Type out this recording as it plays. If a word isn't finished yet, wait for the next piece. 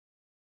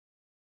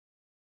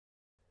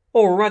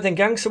Alright then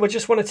gang, so I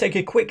just want to take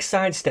a quick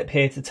sidestep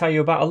here to tell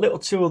you about a little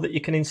tool that you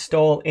can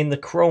install in the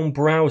Chrome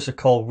browser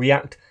called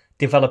React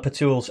Developer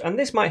Tools, and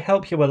this might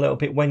help you a little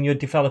bit when you're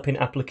developing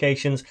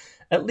applications,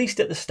 at least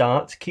at the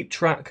start, to keep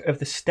track of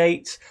the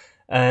state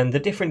and the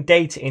different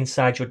data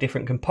inside your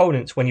different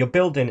components when you're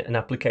building an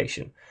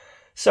application.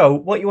 So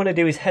what you want to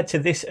do is head to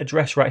this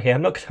address right here.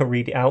 I'm not going to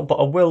read it out, but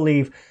I will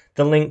leave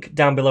the link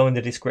down below in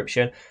the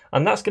description,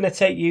 and that's going to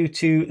take you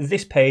to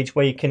this page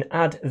where you can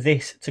add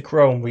this to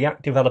Chrome,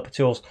 React Developer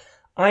Tools.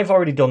 I've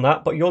already done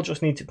that, but you'll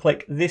just need to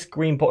click this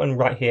green button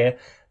right here,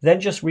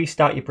 then just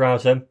restart your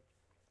browser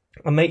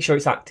and make sure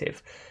it's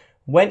active.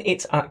 When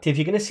it's active,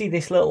 you're going to see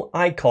this little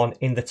icon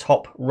in the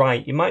top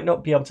right. You might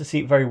not be able to see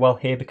it very well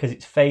here because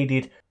it's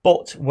faded,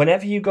 but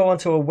whenever you go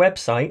onto a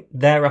website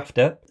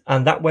thereafter,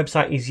 and that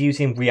website is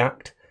using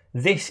React,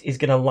 this is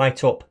going to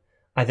light up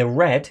either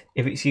red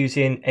if it's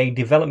using a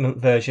development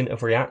version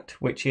of React,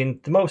 which in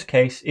the most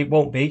case it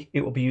won't be,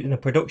 it will be using a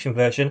production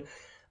version,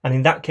 and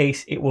in that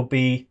case it will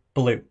be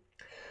blue.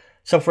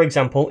 So for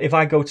example, if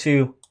I go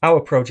to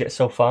our project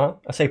so far,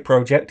 I say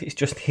project, it's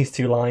just these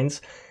two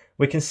lines,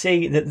 we can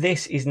see that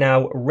this is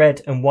now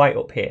red and white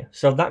up here.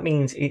 So that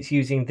means it's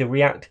using the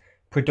React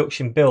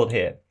production build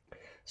here.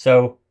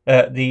 So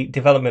the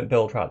development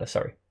build rather,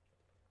 sorry.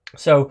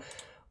 So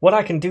what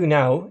I can do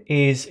now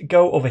is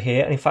go over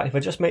here, and in fact if I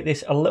just make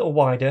this a little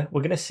wider,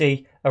 we're going to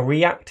see a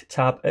React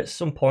tab at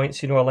some point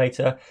sooner or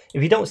later.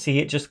 If you don't see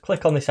it, just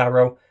click on this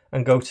arrow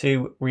and go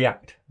to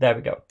React. There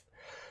we go.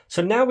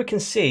 So now we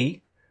can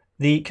see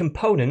the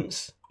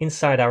components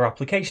inside our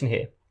application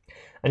here.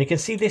 And you can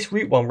see this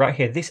root one right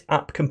here, this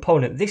app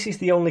component. This is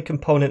the only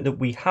component that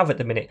we have at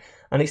the minute,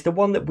 and it's the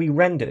one that we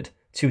rendered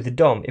to the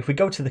DOM. If we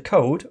go to the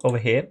code over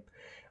here,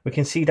 we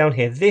can see down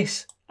here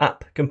this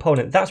app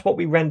component. That's what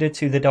we rendered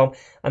to the DOM,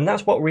 and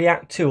that's what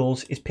React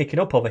Tools is picking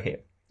up over here.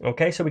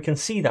 Okay, so we can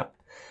see that.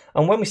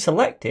 And when we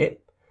select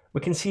it,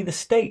 we can see the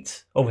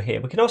state over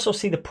here. We can also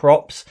see the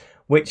props,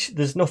 which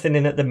there's nothing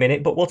in at the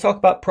minute, but we'll talk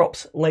about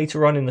props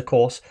later on in the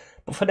course.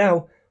 But for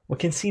now, we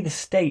can see the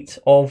state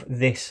of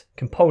this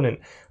component.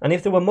 And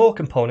if there were more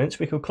components,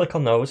 we could click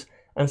on those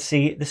and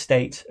see the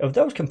state of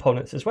those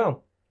components as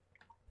well.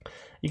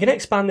 You can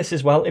expand this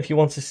as well if you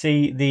want to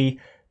see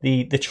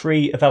the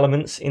tree of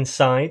elements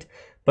inside,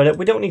 but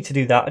we don't need to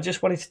do that. I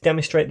just wanted to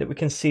demonstrate that we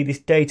can see this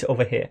data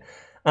over here.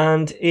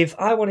 And if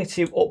I wanted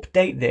to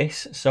update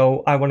this,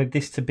 so I wanted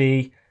this to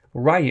be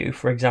Ryu,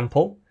 for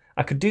example,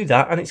 I could do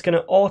that, and it's going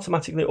to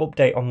automatically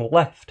update on the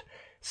left.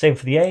 Same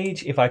for the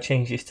age. If I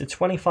change this to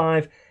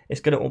 25,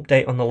 it's going to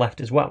update on the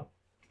left as well.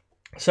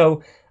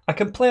 So I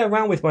can play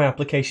around with my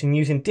application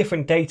using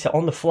different data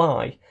on the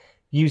fly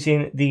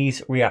using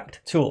these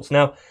React tools.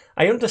 Now,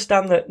 I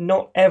understand that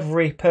not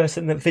every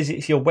person that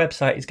visits your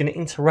website is going to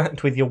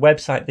interact with your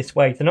website this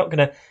way. They're not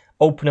going to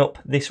open up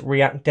this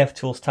React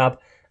DevTools tab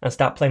and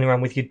start playing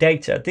around with your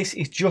data. This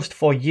is just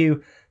for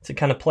you to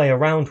kind of play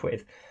around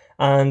with.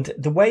 And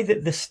the way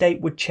that the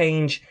state would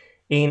change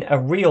in a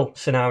real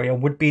scenario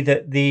would be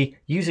that the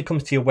user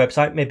comes to your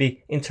website,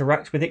 maybe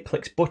interacts with it,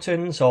 clicks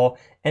buttons or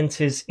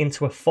enters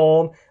into a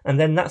form, and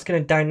then that's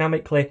going to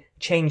dynamically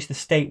change the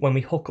state when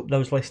we hook up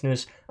those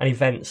listeners and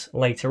events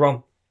later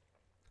on.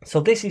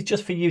 So this is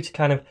just for you to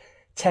kind of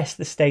test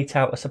the state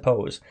out, I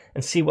suppose,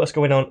 and see what's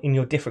going on in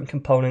your different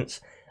components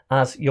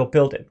as you're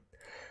building.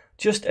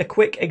 Just a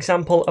quick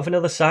example of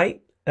another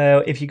site.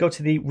 If you go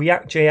to the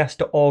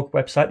reactjs.org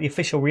website, the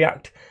official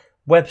React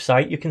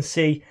website, you can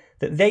see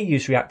that they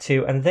use React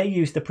too, and they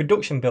use the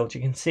production build. You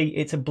can see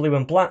it's a blue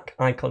and black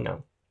icon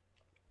now.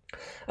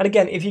 And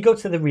again, if you go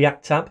to the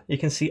React tab, you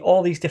can see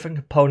all these different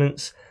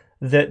components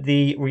that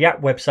the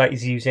React website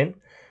is using.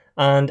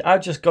 And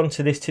I've just gone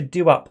to this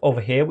to-do app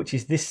over here, which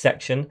is this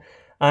section,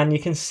 and you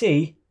can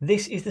see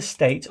this is the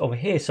state over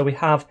here. So we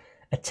have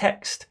a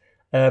text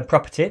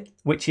property,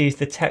 which is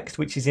the text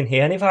which is in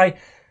here. And if I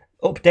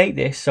update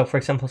this, so for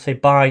example, say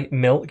buy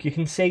milk, you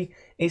can see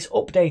it's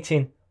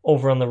updating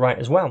over on the right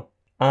as well.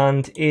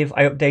 And if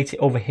I update it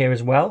over here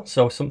as well,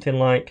 so something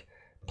like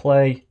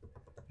play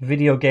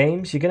video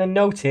games, you're going to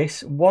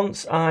notice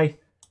once I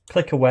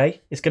click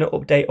away, it's going to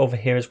update over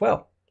here as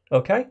well.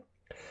 Okay,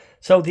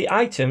 so the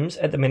items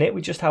at the minute,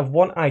 we just have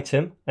one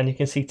item, and you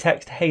can see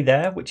text hey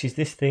there, which is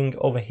this thing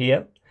over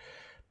here.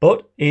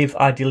 But if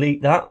I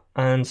delete that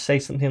and say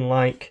something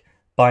like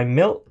buy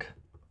milk,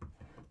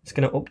 it's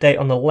going to update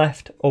on the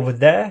left over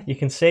there, you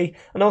can see.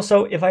 And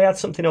also if I add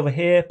something over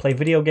here, play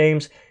video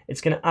games,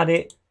 it's going to add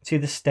it to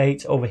the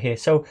state over here.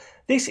 So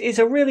this is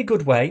a really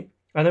good way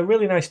and a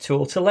really nice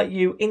tool to let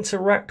you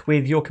interact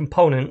with your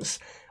components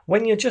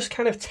when you're just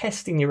kind of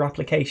testing your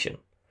application.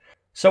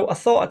 So I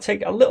thought I'd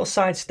take a little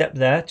side step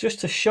there just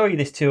to show you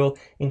this tool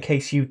in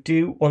case you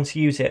do want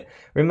to use it.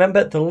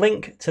 Remember, the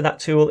link to that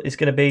tool is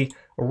going to be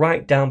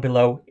right down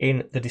below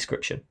in the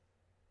description.